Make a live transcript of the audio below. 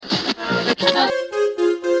It's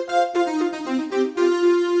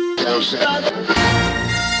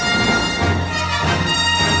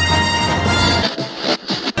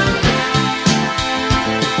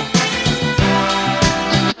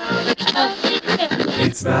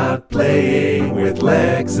Not Playing with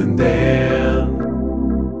Lex and Dan.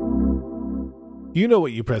 You know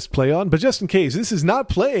what you press play on, but just in case, this is Not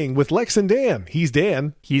Playing with Lex and Dan. He's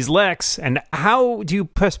Dan. He's Lex. And how do you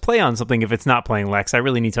press play on something if it's not playing, Lex? I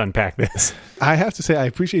really need to unpack this. I have to say, I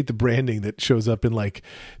appreciate the branding that shows up in like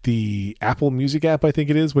the Apple Music app, I think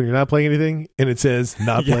it is, when you're not playing anything, and it says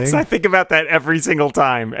not playing. Yes, I think about that every single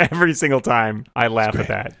time. Every single time I laugh at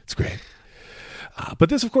that. It's great. But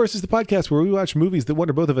this, of course, is the podcast where we watch movies that one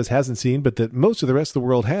or both of us hasn't seen, but that most of the rest of the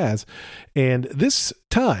world has. And this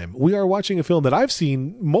time, we are watching a film that I've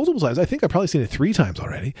seen multiple times. I think I've probably seen it 3 times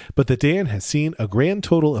already, but that Dan has seen a grand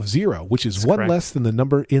total of 0, which is one less than the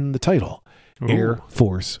number in the title. Ooh. Air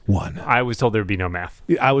Force One. I was told there would be no math.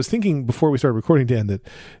 I was thinking before we started recording, Dan, that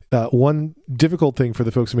one difficult thing for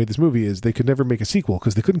the folks who made this movie is they could never make a sequel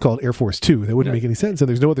because they couldn't call it Air Force 2. That wouldn't make any sense, and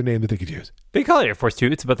there's no other name that they could use. They call it Air Force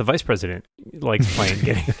 2. It's about the vice president likes playing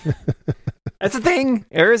getting. That's a thing.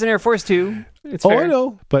 Air is an Air Force 2. It's fair. I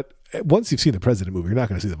know, but once you've seen the president movie, you're not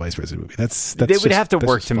going to see the vice president movie. They would have to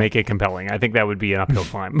work to make it compelling. I think that would be an uphill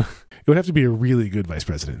climb. It would have to be a really good vice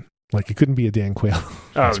president. Like, it couldn't be a Dan Quayle.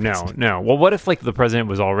 Oh, no. Well, what if, like, the president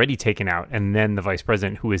was already taken out and then the vice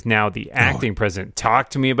president, who is now the acting president? Talk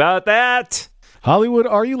to me about that. Hollywood,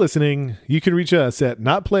 are you listening? You can reach us at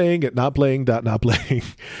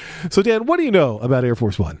notplaying@notplaying.notplaying. So, Dan, what do you know about Air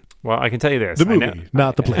Force One? Well, I can tell you this. The movie,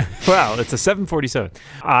 not the plane. Well, it's a 747.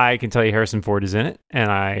 I can tell you Harrison Ford is in it,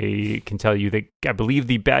 and I can tell you that I believe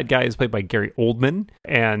the bad guy is played by Gary Oldman,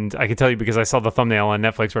 and I can tell you because I saw the thumbnail on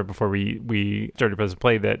Netflix right before we started press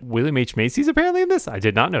play that William H. Macy's apparently in this. I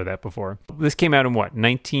did not know that before. This came out in what,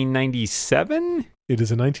 1997? It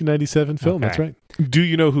is a 1997 film, okay. That's right. Do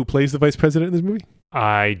you know who plays the vice president in this movie?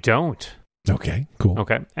 I don't. Okay, cool.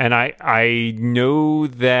 Okay, and I know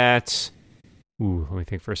that... Ooh, let me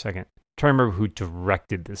think for a second. I'm trying to remember who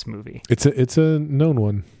directed this movie. It's a known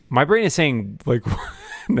one. My brain is saying, like,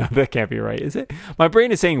 no, that can't be right, is it? My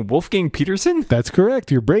brain is saying Wolfgang Peterson? That's correct.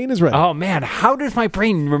 Your brain is right. Oh, man. How does my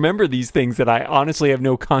brain remember these things that I honestly have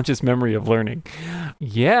no conscious memory of learning?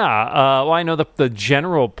 Yeah. Well, I know the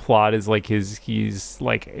general plot is like his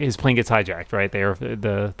plane gets hijacked, right?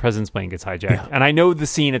 The president's plane gets hijacked. Yeah. And I know the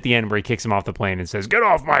scene at the end where he kicks him off the plane and says, "Get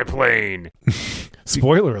off my plane."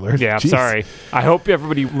 Spoiler alert. Yeah, I'm sorry. I hope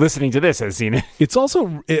everybody listening to this has seen it. It's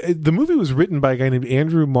also, the movie was written by a guy named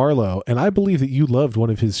Andrew Marlowe, and I believe that you loved one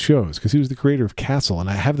of his shows because he was the creator of Castle, and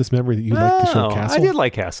I have this memory that you liked the show Castle. I did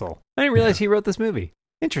like Castle. I didn't realize he wrote this movie.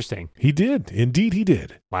 Interesting. He did. Indeed, he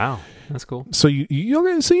did. Wow. That's cool. So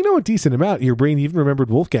you know a decent amount. Your brain even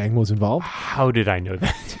remembered Wolfgang was involved. How did I know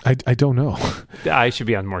that? I don't know. I should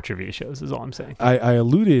be on more trivia shows is all I'm saying. I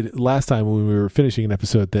alluded last time when we were finishing an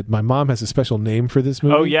episode that my mom has a special name for this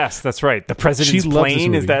movie. Oh, yes. That's right. The President's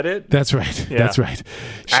Plane. Is that it? That's right. Yeah. That's right.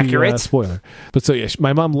 Accurate. Spoiler. But so, yeah,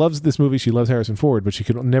 my mom loves this movie. She loves Harrison Ford, but she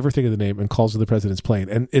could never think of the name and calls it The President's Plane.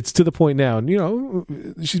 And it's to the point now, and,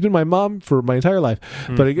 she's been my mom for my entire life,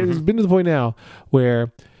 but it's been to the point now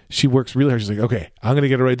where she works really hard. She's like, okay, I'm going to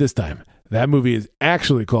get it right this time. That movie is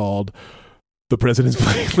actually called The President's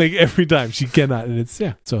Plane. Like every time she cannot. And it's,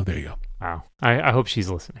 yeah. So there you go. Wow. I hope she's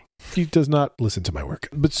listening. She does not listen to my work.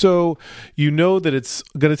 But so you know that it's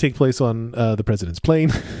going to take place on the president's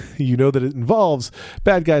plane. You know that it involves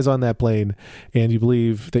bad guys on that plane. And you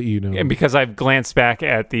believe that you know. And because I've glanced back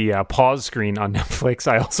at the pause screen on Netflix,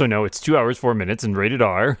 I also know it's 2 hours, 4 minutes and rated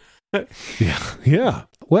R. Yeah.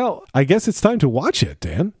 Well, I guess it's time to watch it,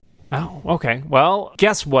 Dan. Oh, okay. Well,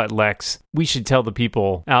 guess what, Lex? We should tell the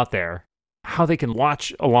people out there how they can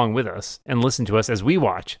watch along with us and listen to us as we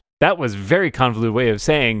watch. That was a very convoluted way of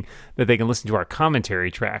saying that they can listen to our commentary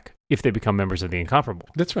track if they become members of The Incomparable.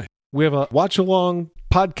 That's right. We have a watch-along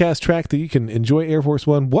podcast track that you can enjoy Air Force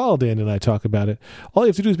One while Dan and I talk about it. All you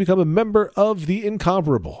have to do is become a member of The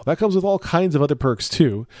Incomparable. That comes with all kinds of other perks,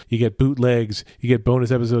 too. You get bootlegs, you get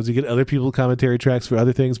bonus episodes, you get other people's commentary tracks for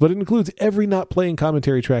other things, but it includes every not playing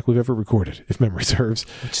commentary track we've ever recorded, if memory serves.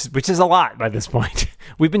 Which is a lot by this point.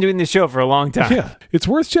 We've been doing this show for a long time. Yeah, it's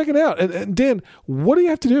worth checking out. And Dan, what do you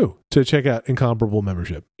have to do to check out Incomparable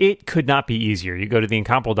membership? It could not be easier. You go to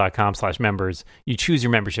theincomparable.com/members. You choose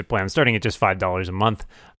your membership plan, starting at just $5 a month.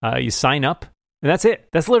 You sign up, and that's it.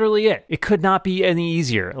 That's literally it. It could not be any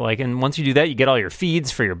easier. And once you do that, you get all your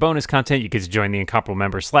feeds for your bonus content. You get to join the Incomparable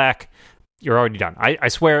member Slack. You're already done. I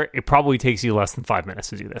swear it probably takes you less than 5 minutes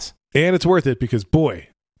to do this. And it's worth it because, boy,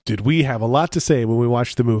 did we have a lot to say when we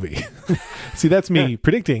watched the movie? See, that's me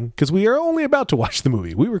predicting, because we are only about to watch the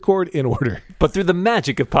movie. We record in order. But through the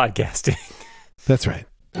magic of podcasting. That's right.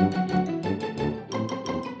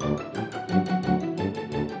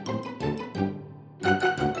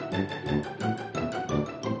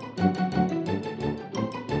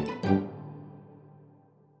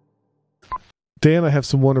 Dan, I have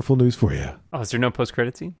some wonderful news for you. Oh, is there no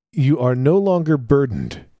post-credit scene? You are no longer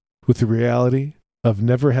burdened with the reality of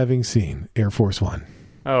never having seen Air Force One.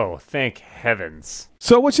 Oh, thank heavens.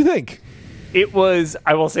 So what you think? It was,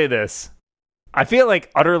 I will say this, I feel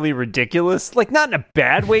like utterly ridiculous. Like, not in a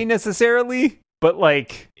bad way necessarily, but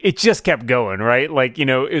like, it just kept going, right? Like, you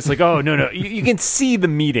know, it's like, oh, no. You can see the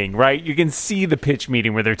meeting, right? You can see the pitch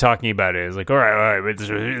meeting where they're talking about it. It's like, all right,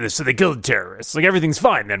 so they killed the terrorists. Like, everything's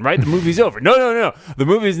fine then, right? The movie's over. No. The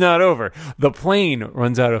movie's not over. The plane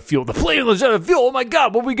runs out of fuel. Oh my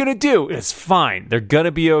God, what are we going to do? It's fine. They're going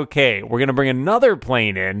to be okay. We're going to bring another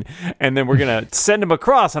plane in, and then we're going to send them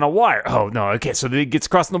across on a wire. Oh, no, okay, so it gets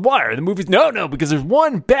across on the wire. The movie's, no, because there's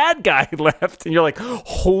one bad guy left. And you're like,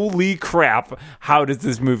 holy crap, how does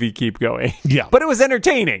this movie keep going? Yeah. But it was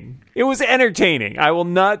entertaining. I will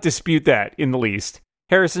not dispute that in the least.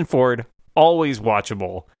 Harrison Ford, always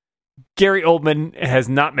watchable. Gary Oldman has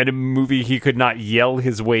not made a movie he could not yell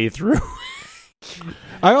his way through.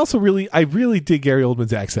 I really dig Gary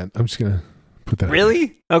Oldman's accent. I'm just going to put that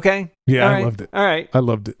Really? Okay. Yeah, All I right. loved it. All right. I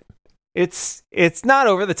loved it. It's not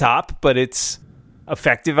over the top, but it's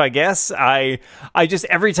effective, I guess. I just,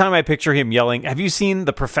 every time I picture him yelling, have you seen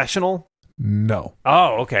The Professional? No.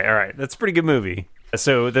 Oh, okay. All right. That's a pretty good movie.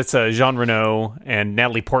 So that's Jean Reno and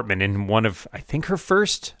Natalie Portman in one of, I think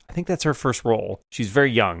that's her first role. She's very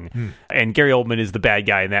young. And Gary Oldman is the bad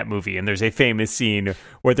guy in that movie. And there's a famous scene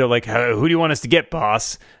where they're like, who do you want us to get,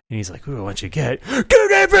 boss? And he's like, who do I want you to get?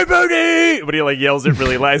 Get everybody! But he like yells it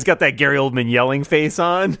really loud. He's got that Gary Oldman yelling face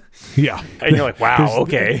on. Yeah. And you're like, wow,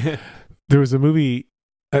 okay. There was a movie,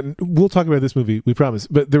 and we'll talk about this movie, we promise,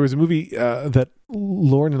 but there was a movie that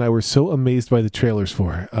Lauren and I were so amazed by the trailers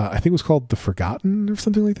for. I think it was called The Forgotten or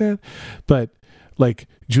something like that. But like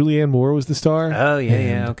Julianne Moore was the star. Oh,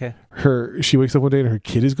 yeah, okay. She wakes up one day and her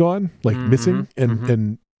kid is gone, like missing,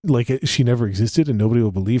 and like she never existed and nobody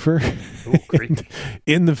will believe her. Ooh, creepy.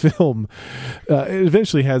 In the film, it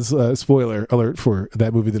eventually has spoiler alert for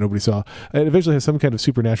that movie that nobody saw. It eventually has some kind of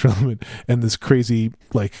supernatural element, and this crazy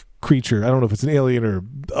like creature, I don't know if it's an alien or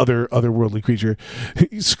otherworldly creature,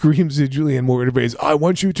 he screams at Julianne Moore in her face, "I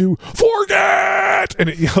want you to forget!" And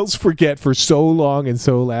it yells forget for so long and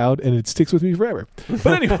so loud, and it sticks with me forever.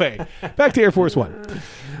 But anyway, back to Air Force One.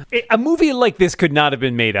 A movie like this could not have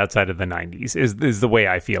been made outside of the 90s is the way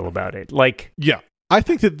I feel about it. Like, yeah, I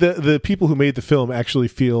think that the people who made the film actually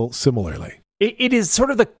feel similarly. It is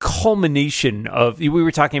sort of the culmination of, we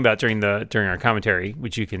were talking about during our commentary,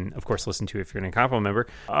 which you can of course listen to if you're an Incomparable member,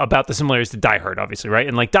 about the similarities to Die Hard, obviously, right?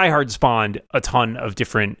 And like Die Hard spawned a ton of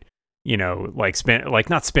different, you know, like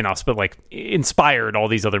not spin-offs, but like inspired all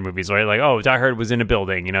these other movies, right? Like, oh, Die Hard was in a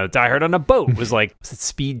building, you know, Die Hard on a boat was like, was it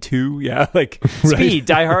Speed 2? Yeah, like Speed,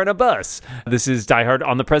 Die Hard on a bus. This is Die Hard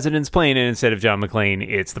on the president's plane, and instead of John McClane,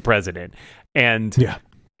 it's the president. And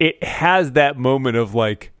it has that moment of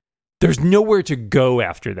like, there's nowhere to go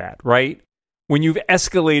after that, right? When you've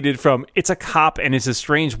escalated from it's a cop and his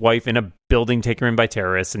estranged wife in a building taken in by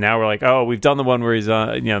terrorists, and now we're like, oh, we've done the one where he's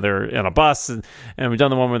they're on a bus, and we've done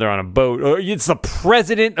the one where they're on a boat. Or it's the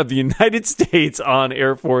president of the United States on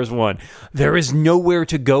Air Force One. There is nowhere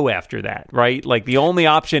to go after that, right? Like the only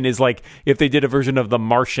option is like if they did a version of The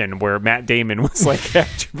Martian where Matt Damon was like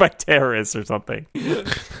captured by terrorists or something.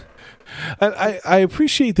 I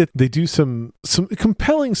appreciate that they do some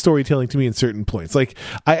compelling storytelling to me in certain points. Like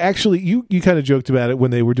I actually, you kind of joked about it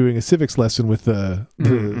when they were doing a civics lesson with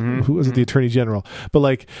who was it, the Attorney General. But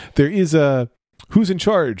like there is a who's in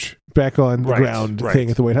charge back on the ground thing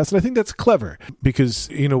at the White House, and I think that's clever because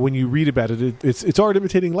you know when you read about it, it's art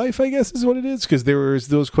imitating life, I guess is what it is. Because there was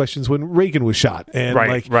those questions when Reagan was shot, and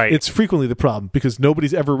it's frequently the problem because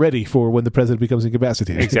nobody's ever ready for when the president becomes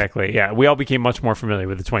incapacitated. Exactly. Yeah, we all became much more familiar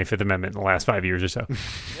with the 25th Amendment in the last 5 years or so.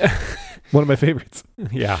 One of my favorites.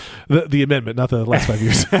 Yeah. The amendment, not the last 5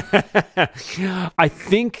 years. I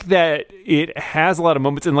think that it has a lot of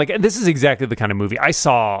moments, and like this is exactly the kind of movie I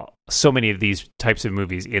saw. So many of these types of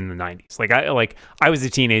movies in the 90s. I was a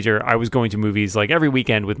teenager. I was going to movies like every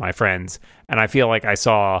weekend with my friends, and I feel like I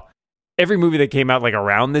saw every movie that came out like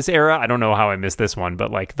around this era. I don't know how I missed this one, but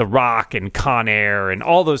like The Rock and Con Air and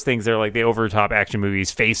all those things. They're like the over-the-top action movies,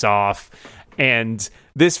 Face Off. And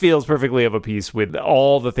this feels perfectly of a piece with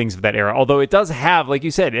all the things of that era. Although it does have, like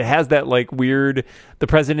you said, it has that like weird, the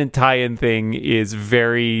president tie-in thing is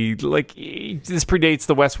very, like, this predates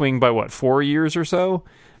The West Wing by what, 4 years or so?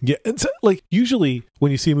 Yeah, and so, like, usually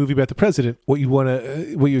when you see a movie about the president, what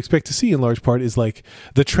you expect to see in large part is like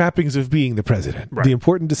the trappings of being the president, right. The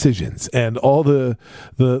important decisions, and all the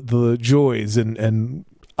joys and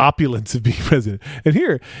opulence of being president. And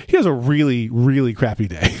here, he has a really, really crappy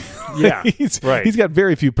day. Yeah, he's got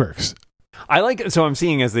very few perks. So I'm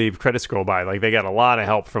seeing as the credits scroll by, like, they got a lot of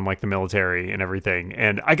help from like the military and everything.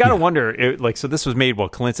 And I gotta wonder, so this was made while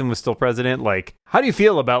Clinton was still president. Like, how do you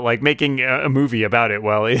feel about like making a movie about it?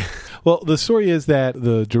 Well, the story is that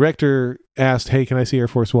the director asked, "Hey, can I see Air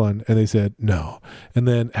Force One?" And they said no. And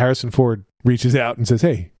then Harrison Ford reaches out and says,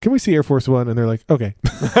 "Hey, can we see Air Force One?" And they're like, "Okay."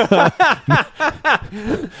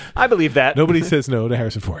 I believe that. Nobody says no to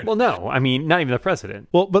Harrison Ford. Well, no, I mean, not even the president.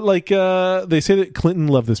 Well, but like they say that Clinton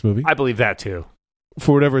loved this movie. I believe that too.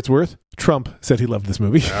 For whatever it's worth, Trump said he loved this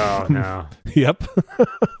movie. Oh, no. Yep.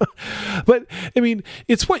 But, I mean,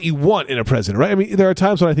 it's what you want in a president, right? I mean, there are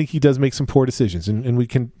times when I think he does make some poor decisions, and we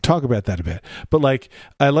can talk about that a bit. But, like,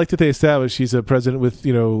 I like that they established he's a president with,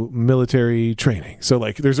 military training. So,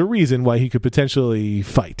 like, there's a reason why he could potentially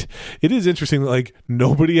fight. It is interesting that, like,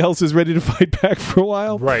 nobody else is ready to fight back for a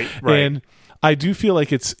while. Right. And I do feel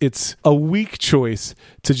like it's a weak choice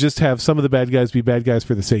to just have some of the bad guys be bad guys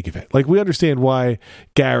for the sake of it. Like, we understand why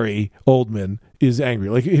Gary Oldman is angry.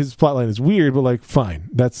 Like, his plotline is weird, but like, fine.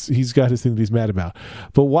 He's got his thing that he's mad about.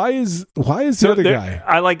 But why is the other guy?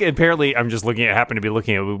 I like, apparently, I'm just happen to be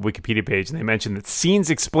looking at a Wikipedia page, and they mentioned that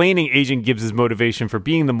scenes explaining Agent Gibbs' motivation for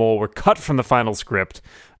being the mole were cut from the final script.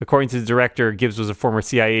 According to the director, Gibbs was a former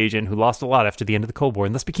CIA agent who lost a lot after the end of the Cold War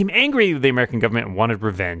and thus became angry with the American government and wanted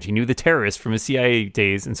revenge. He knew the terrorists from his CIA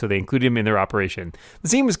days, and so they included him in their operation. The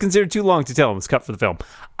scene was considered too long to tell and was cut for the film.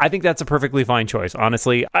 I think that's a perfectly fine choice.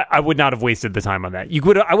 Honestly, I would not have wasted the time on that. I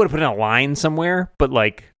would have put in a line somewhere, but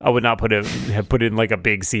like, I would not have put in like a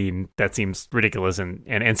big scene that seems ridiculous and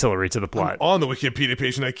ancillary to the plot. I'm on the Wikipedia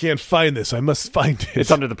page and I can't find this. I must find it. It's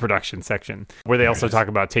under the production section, where they also talk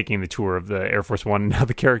about taking the tour of the Air Force One and how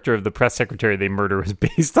the character of the press secretary they murder is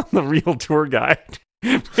based on the real tour guide.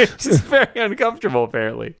 Which is very uncomfortable,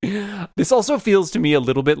 apparently. This also feels to me a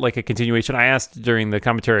little bit like a continuation. I asked during the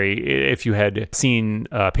commentary if you had seen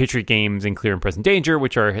Patriot Games and Clear and Present Danger,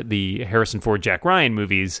 which are the Harrison Ford, Jack Ryan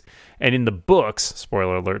movies. And in the books,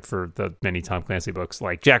 spoiler alert for the many Tom Clancy books,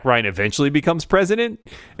 like, Jack Ryan eventually becomes president.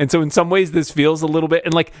 And so in some ways this feels a little bit,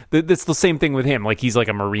 and like, it's the same thing with him. Like, he's like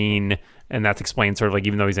a Marine, and that's explained sort of like,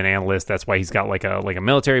 even though he's an analyst, that's why he's got like a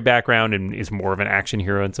military background and is more of an action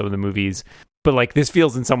hero in some of the movies. But like, this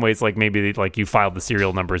feels in some ways like maybe like you filed the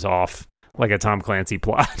serial numbers off like a Tom Clancy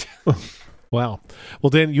plot. Wow. Well,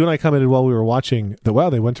 Dan, you and I commented while we were watching that, wow,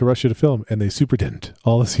 they went to Russia to film, and they super didn't.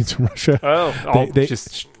 All the scenes from Russia. Oh, they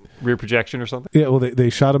just rear projection or something? Yeah, well,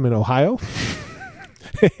 they shot them in Ohio.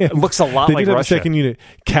 It looks a lot like Russia. They did have a second unit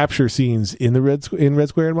capture scenes in Red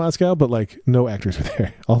Square in Moscow, but like, no actors were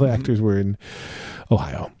there. All the actors were in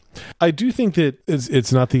Ohio. I do think that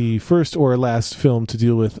it's not the first or last film to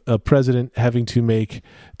deal with a president having to make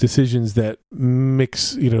decisions that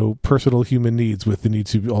mix, personal human needs with the need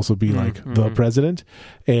to also be the president,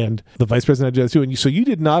 and the vice president had to do that too. And so you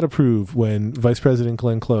did not approve when Vice President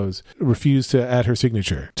Glenn Close refused to add her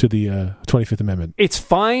signature to the 25th Amendment. It's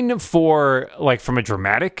fine for like, from a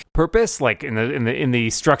dramatic purpose, like in the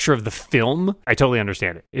structure of the film. I totally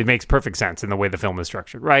understand it. It makes perfect sense in the way the film is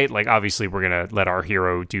structured, right? Like, obviously we're gonna let our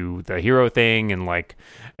hero do the hero thing, and like,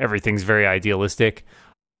 everything's very idealistic.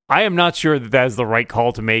 I am not sure that is the right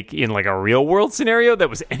call to make in like a real world scenario that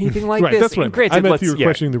was anything like right, this. That's what I meant. You were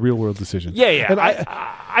questioning the real world decision. Yeah. And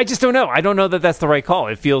I just don't know. I don't know that that's the right call.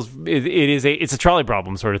 It feels it's a trolley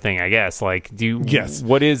problem sort of thing, I guess. Like, yes.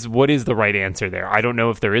 What is the right answer there? I don't know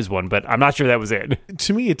if there is one, but I'm not sure that was it.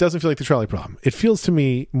 To me, it doesn't feel like the trolley problem. It feels to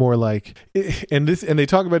me more like, and they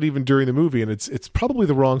talk about it even during the movie, and it's probably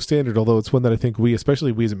the wrong standard, although it's one that I think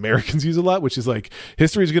especially we as Americans use a lot, which is like,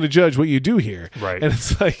 history is going to judge what you do here. Right. And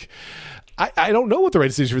it's like, I don't know what the right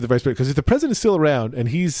decision for the vice president, because if the president's still around and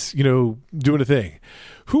he's, doing a thing,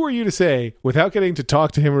 who are you to say, without getting to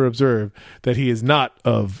talk to him or observe, that he is not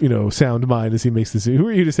of, sound mind as he makes this? Who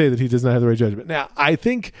are you to say that he does not have the right judgment? Now, I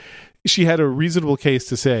think she had a reasonable case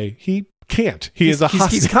to say he can't. He's a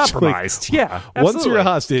hostage. He's compromised. Like, yeah. Once you're a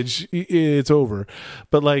hostage, it's over.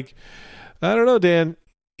 But like, I don't know, Dan.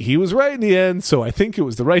 He was right in the end, so I think it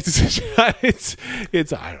was the right decision. it's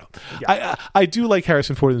I don't know. Yeah. I do like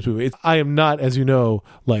Harrison Ford in this movie. I am not, as you know,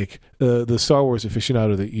 like the Star Wars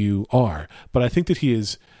aficionado that you are, but I think that he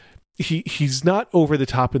is he's not over the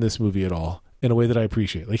top in this movie at all, in a way that I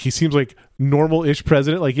appreciate. Like, he seems like normal-ish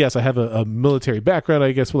president. Like, yes, I have a military background,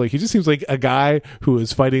 I guess, but like, he just seems like a guy who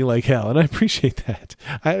is fighting like hell, and I appreciate that.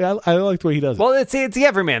 I like the way he does it. Well, it's the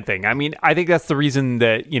everyman thing. I mean, I think that's the reason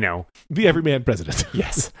that, The everyman president.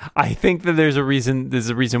 Yes. I think that there's a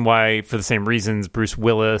reason why, for the same reasons, Bruce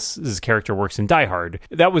Willis's character works in Die Hard.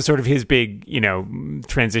 That was sort of his big,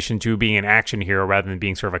 transition to being an action hero rather than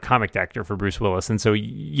being sort of a comic actor for Bruce Willis. And so,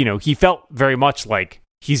 he felt very much like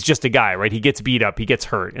he's just a guy, right? He gets beat up, he gets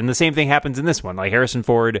hurt. And the same thing happens in this one. Like, Harrison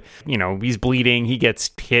Ford, he's bleeding, he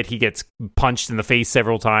gets hit, he gets punched in the face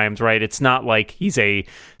several times, right? It's not like he's a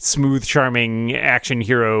smooth, charming action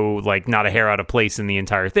hero, like not a hair out of place in the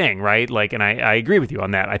entire thing, right? Like, and I agree with you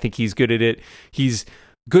on that. I think he's good at it. He's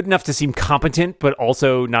good enough to seem competent, but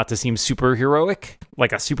also not to seem super heroic,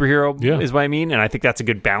 like a superhero is what I mean. And I think that's a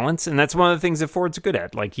good balance. And that's one of the things that Ford's good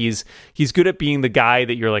at. Like, he's good at being the guy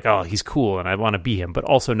that you're like, oh, he's cool and I want to be him, but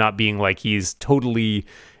also not being like he's totally,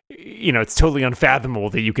 it's totally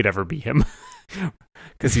unfathomable that you could ever be him.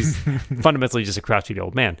 Because he's fundamentally just a crotchety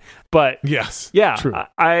old man. But yes, yeah, true.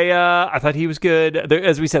 I thought he was good.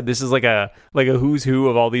 As we said, this is like a who's who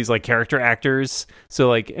of all these like character actors. So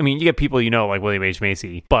like, I mean, you get people like William H.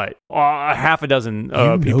 Macy, but half a dozen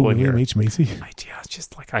people in here. William H. Macy? Yeah, it's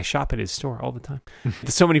just like I shop at his store all the time.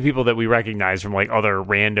 There's so many people that we recognize from like other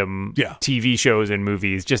random TV shows and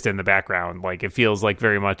movies just in the background. Like, it feels like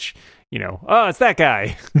very much, oh, it's that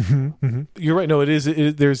guy. You're right. No, it is.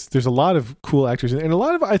 There's a lot of cool actors and a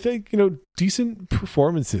lot of, I think, decent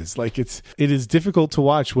performances. Like, it is difficult to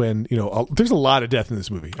watch when, there's a lot of death in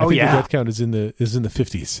this movie. I think the death count is in the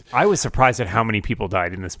 50s. I was surprised at how many people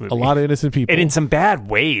died in this movie. A lot of innocent people. And in some bad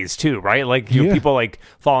ways too, right? Like, people like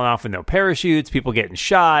falling off with no parachutes, people getting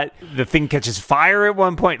shot, the thing catches fire at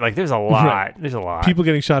one point. Like, there's a lot. Right. There's a lot. People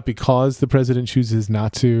getting shot because the president chooses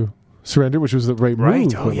not to surrender, which was the right move.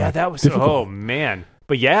 Right. Oh, yeah, that was difficult. Oh, man.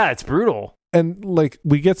 But yeah, it's brutal. And like,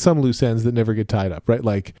 we get some loose ends that never get tied up, right?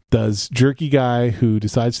 Like, does jerky guy who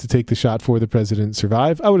decides to take the shot for the president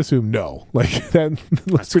survive? I would assume no. Like, that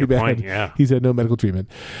looks pretty bad. Point, yeah. He's had no medical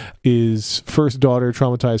treatment. Is first daughter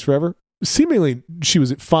traumatized forever? Seemingly, she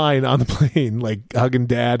was fine on the plane, like hugging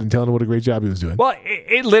dad and telling him what a great job he was doing. Well,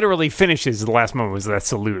 it literally finishes. The last moment was that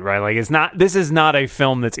salute, right? Like, this is not a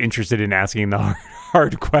film that's interested in asking the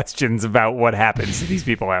hard questions about what happens to these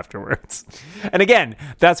people afterwards. And again,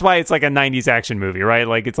 that's why it's like a 90s action movie, right?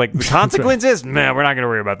 Like, it's like the consequences, man, we're not going to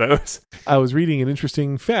worry about those. I was reading an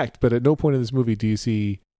interesting fact, but at no point in this movie do you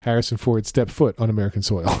see Harrison Ford step foot on American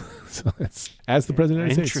soil. So it's, as the president of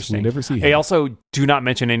the United States, we never see him. They also do not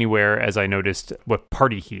mention anywhere, as I noticed, what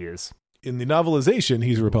party he is. In the novelization,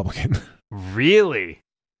 he's a Republican. Really?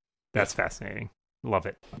 That's fascinating. Love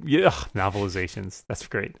it. Yeah, novelizations. That's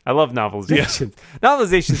great. I love novelizations. Yeah.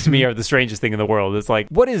 Novelizations to me are the strangest thing in the world. It's like,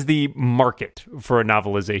 what is the market for a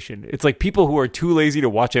novelization? It's like people who are too lazy to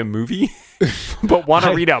watch a movie, but want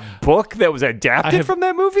to read a book that was adapted from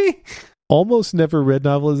that movie. Almost never read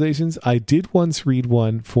novelizations. I did once read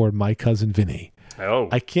one for My Cousin Vinny. Oh.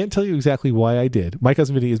 I can't tell you exactly why I did. My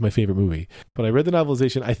Cousin Vinny is my favorite movie. But I read the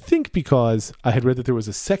novelization, I think because I had read that there was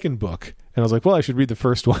a second book. And I was like, well, I should read the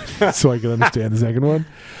first one so I can understand the second one.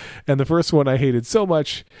 And the first one I hated so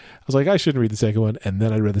much. I was like, I shouldn't read the second one. And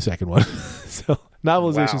then I read the second one. So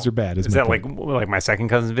novelizations are bad. Is that like My Second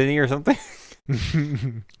Cousin Vinny or something?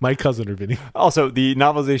 My cousin or Vinny. Also, the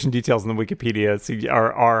novelization details in the Wikipedia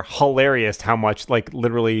are hilarious. How much, like,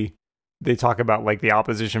 literally they talk about like the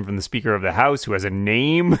opposition from the Speaker of the House who has a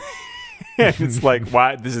name. And it's like,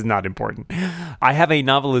 why? This is not important. I have a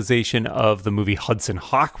novelization of the movie Hudson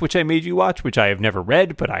Hawk, which I made you watch, which I have never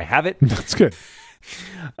read, but I have it. That's good.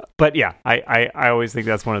 But yeah, I always think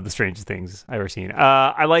that's one of the strangest things I've ever seen.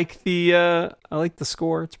 I like the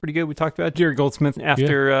score. It's pretty good. We talked about Jerry Goldsmith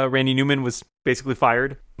after Randy Newman was basically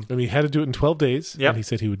fired. I mean, he had to do it in 12 days. Yep. And he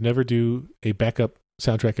said he would never do a backup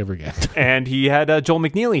soundtrack ever again. And he had Joel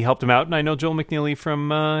McNeely helped him out. And I know Joel McNeely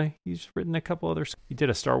from, he's written a couple others. He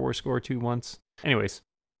did a Star Wars score too once. Anyways,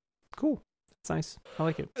 cool. It's nice. I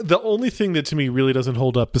like it. The only thing that to me really doesn't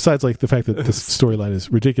hold up, besides like the fact that the storyline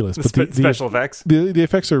is ridiculous, but the special effects. The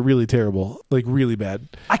effects are really terrible, like really bad.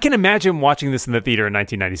 I can imagine watching this in the theater in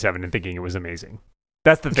 1997 and thinking it was amazing.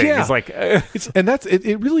 That's the thing. Yeah. It's like,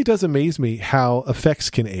 it really does amaze me how effects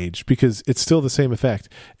can age, because it's still the same effect,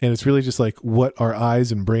 and it's really just like what our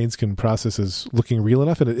eyes and brains can process as looking real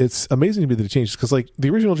enough. And it's amazing to me that it changes, because like the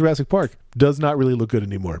original Jurassic Park does not really look good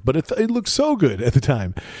anymore, but it looked so good at the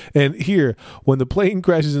time. And here, when the plane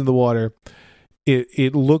crashes in the water,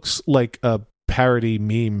 it looks like a parody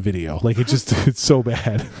meme video. Like it's so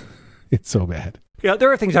bad. It's so bad. Yeah,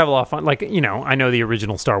 there are things I have a lot of fun. Like, I know the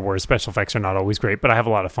original Star Wars special effects are not always great, but I have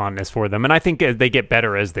a lot of fondness for them. And I think they get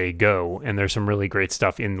better as they go. And there's some really great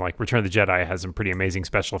stuff in, like, Return of the Jedi has some pretty amazing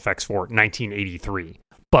special effects for 1983.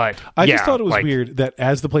 But I just thought it was weird that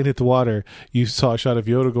as the plane hit the water, you saw a shot of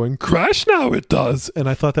Yoda going, "Crash now, it does," and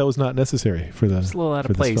I thought that was not necessary for the. It's a little out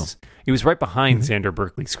of place. He was right behind Xander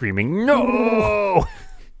Berkeley screaming, "No!"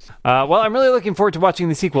 Well, I'm really looking forward to watching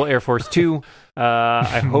the sequel, Air Force 2.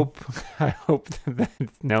 I hope that,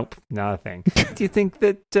 nope, not a thing. Do you think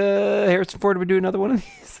that Harrison Ford would do another one of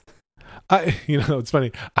these? It's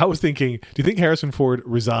funny. I was thinking, do you think Harrison Ford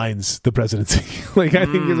resigns the presidency? Like, I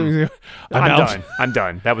think I'm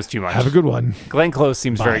done. That was too much. Have a good one. Glenn Close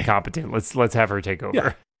seems very competent. Let's have her take over.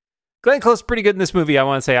 Yeah. Glenn Close is pretty good in this movie. I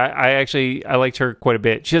want to say I liked her quite a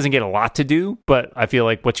bit. She doesn't get a lot to do, but I feel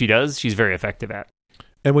like what she does, she's very effective at.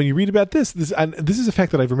 And when you read about this is a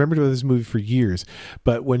fact that I've remembered about this movie for years.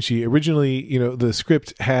 But when she originally, the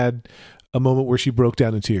script had a moment where she broke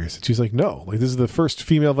down in tears. She's like, no, like, this is the first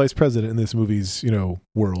female vice president in this movie's,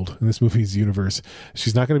 world, in this movie's universe.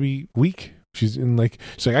 She's not going to be weak. She's like,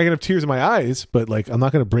 I can have tears in my eyes, but like, I'm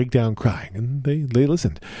not going to break down crying. And they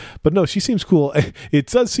listened. But no, she seems cool. It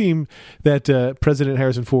does seem that President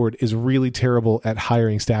Harrison Ford is really terrible at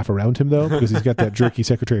hiring staff around him, though, because he's got that jerky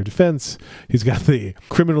Secretary of Defense. He's got the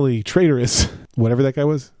criminally traitorous, whatever that guy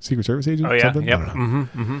was, Secret Service agent. Oh yeah, something? yep. I don't know.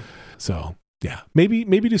 Mm-hmm. So. Yeah, maybe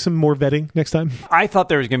do some more vetting next time. I thought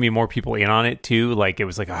there was going to be more people in on it, too. Like, it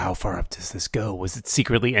was like, how far up does this go? Was it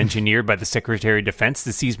secretly engineered by the Secretary of Defense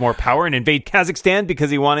to seize more power and invade Kazakhstan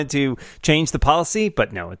because he wanted to change the policy?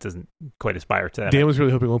 But no, it doesn't quite aspire to that. Dan was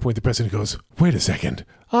really hoping at one point the president goes, wait a second,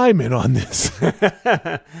 I'm in on this.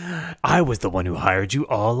 I was the one who hired you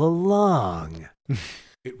all along.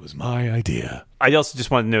 It was my idea. I also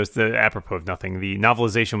just wanted to note that, apropos of nothing, the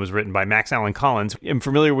novelization was written by Max Allan Collins. I'm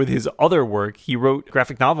familiar with his other work. He wrote a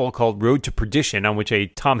graphic novel called Road to Perdition, on which a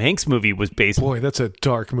Tom Hanks movie was based. Boy, that's a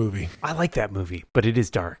dark movie. I like that movie, but it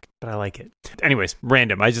is dark, but I like it. Anyways,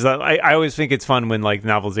 random. I always think it's fun when like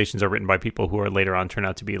novelizations are written by people who are later on turn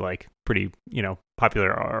out to be like pretty,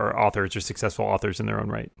 popular authors or successful authors in their own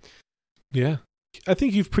right. Yeah. I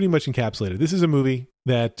think you've pretty much encapsulated. This is a movie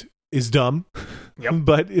that is dumb, yep,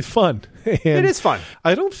 but it's fun. And it is fun.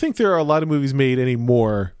 I don't think there are a lot of movies made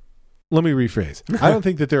anymore. Let me rephrase. I don't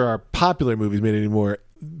think that there are popular movies made anymore.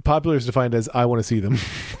 Popular is defined as I want to see them,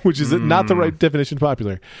 which is not the right definition of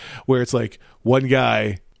popular, where it's like one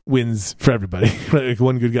guy wins for everybody. Like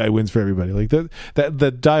one good guy wins for everybody. Like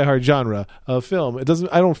the Die Hard genre of film. I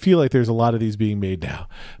don't feel like there's a lot of these being made now.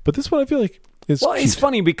 But this one I feel like is cute. It's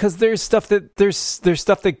funny because there's stuff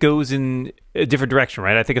that goes in a different direction,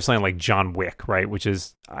 right? I think of something like John Wick, right? Which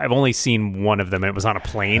is, I've only seen one of them and it was on a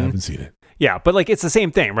plane. I haven't seen it. Yeah, but like it's the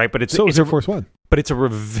same thing, right? But it's Air Force One. But it's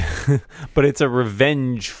a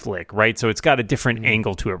revenge flick, right? So it's got a different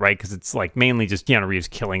angle to it, right? Because it's like mainly just Keanu Reeves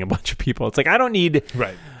killing a bunch of people. It's like I don't need.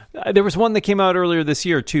 Right. There was one that came out earlier this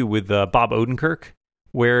year too with Bob Odenkirk,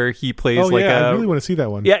 where he plays I really want to see that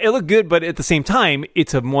one. Yeah, it looked good, but at the same time,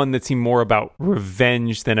 it's a one that seemed more about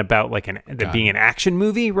revenge than about like being an action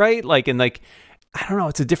movie, right? Like I don't know,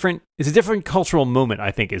 it's a different cultural moment, I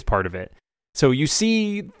think, is part of it. So you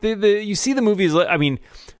see the movies. I mean,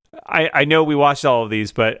 I know we watched all of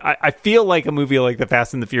these, but I feel like a movie like the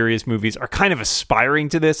Fast and the Furious movies are kind of aspiring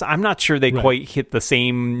to this. I'm not sure they quite hit the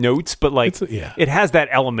same notes, but like it has that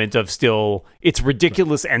element of still, it's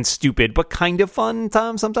ridiculous and stupid, but kind of fun,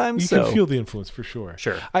 Tom, sometimes. You can feel the influence for sure.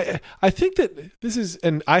 Sure. I think that this is,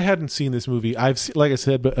 and I hadn't seen this movie. Like I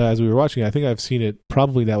said, as we were watching it, I think I've seen it,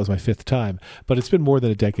 probably that was my 5th time, but it's been more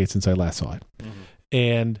than a decade since I last saw it. Mm-hmm.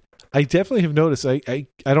 And I definitely have noticed, I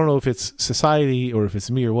don't know if it's society or if it's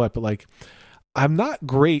me or what, but like, I'm not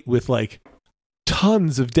great with like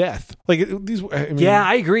tons of death. Like these. Yeah,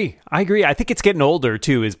 I agree. I think it's getting older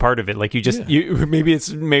too is part of it. Like maybe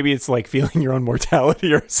it's like feeling your own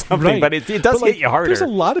mortality or something, right. But it does hit you harder. There's a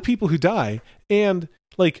lot of people who die and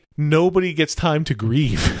like nobody gets time to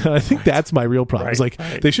grieve. I think that's my real problem. It's like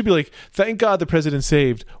they should be like, thank God the president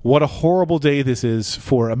saved. What a horrible day this is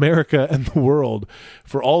for America and the world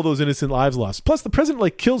for all those innocent lives lost. Plus the president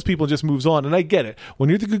like kills people and just moves on. And I get it. When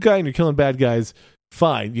you're the good guy and you're killing bad guys,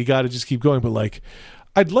 fine. You got to just keep going. But like,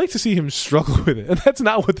 I'd like to see him struggle with it, and that's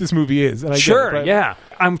not what this movie is. And I sure, get it, yeah,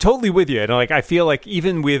 I'm totally with you. And like, I feel like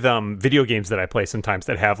even with video games that I play sometimes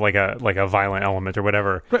that have like a violent element or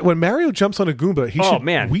whatever. Right, when Mario jumps on a Goomba, he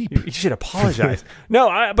should weep. You should apologize.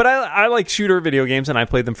 No, but I like shooter video games, and I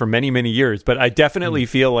played them for many, many years. But I definitely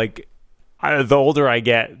feel like the older I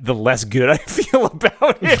get, the less good I feel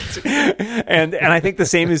about it. and I think the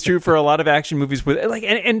same is true for a lot of action movies with like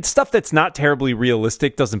and stuff that's not terribly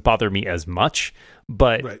realistic doesn't bother me as much.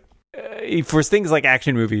 But for things like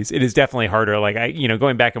action movies, it is definitely harder. Like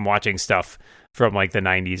going back and watching stuff from like the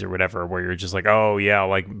 90s or whatever, where you're just like, oh yeah,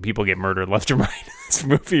 like people get murdered left and right in this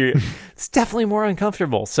movie. It's definitely more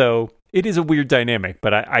uncomfortable. So it is a weird dynamic,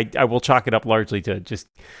 but I will chalk it up largely to just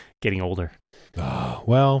getting older. Oh,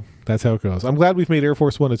 well, that's how it goes. I'm glad we've made Air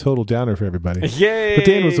Force One a total downer for everybody. Yay! But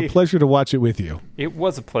Dan, it was a pleasure to watch it with you. It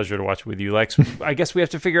was a pleasure to watch with you, Lex. I guess we have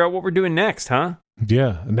to figure out what we're doing next, huh?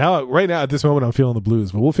 Yeah. Right now, at this moment, I'm feeling the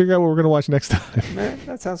blues, but we'll figure out what we're going to watch next time.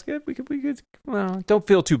 That sounds good. We could. Well, don't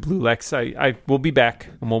feel too blue, Lex. I will be back,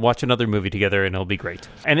 and we'll watch another movie together, and it'll be great.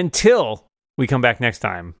 And until we come back next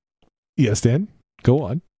time, yes, Dan, go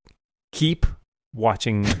on. Keep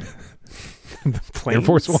watching the planes. Air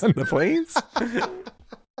Force One. The planes.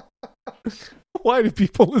 Why do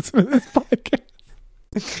people listen to this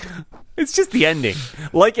podcast? It's just the ending.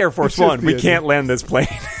 Like Air Force One, we can't land this plane.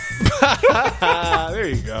 There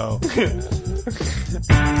you go.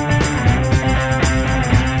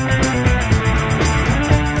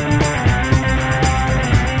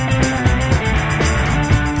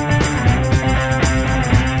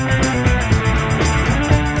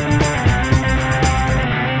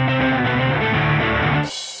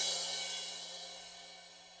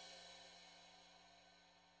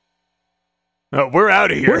 Oh, we're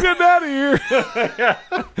out of here. We're getting out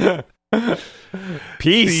of here.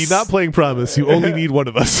 Peace. See, not playing promise. You only need one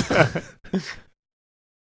of us.